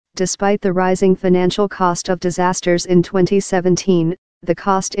Despite the rising financial cost of disasters in 2017, the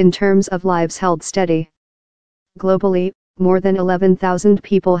cost in terms of lives held steady. Globally, more than 11,000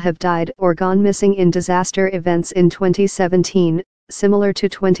 people have died or gone missing in disaster events in 2017, similar to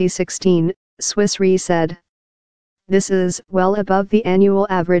 2016, Swiss Re said. This is well above the annual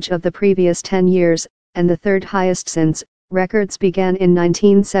average of the previous 10 years, and the third highest since records began in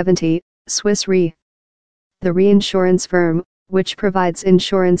 1970, Swiss Re. The reinsurance firm, which provides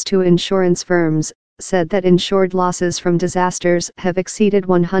insurance to insurance firms, said that insured losses from disasters have exceeded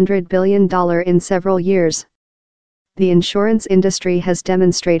 $100 billion in several years. The insurance industry has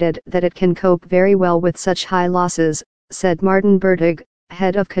demonstrated that it can cope very well with such high losses, said Martin Bertig,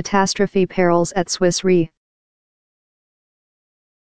 head of catastrophe perils at Swiss Re.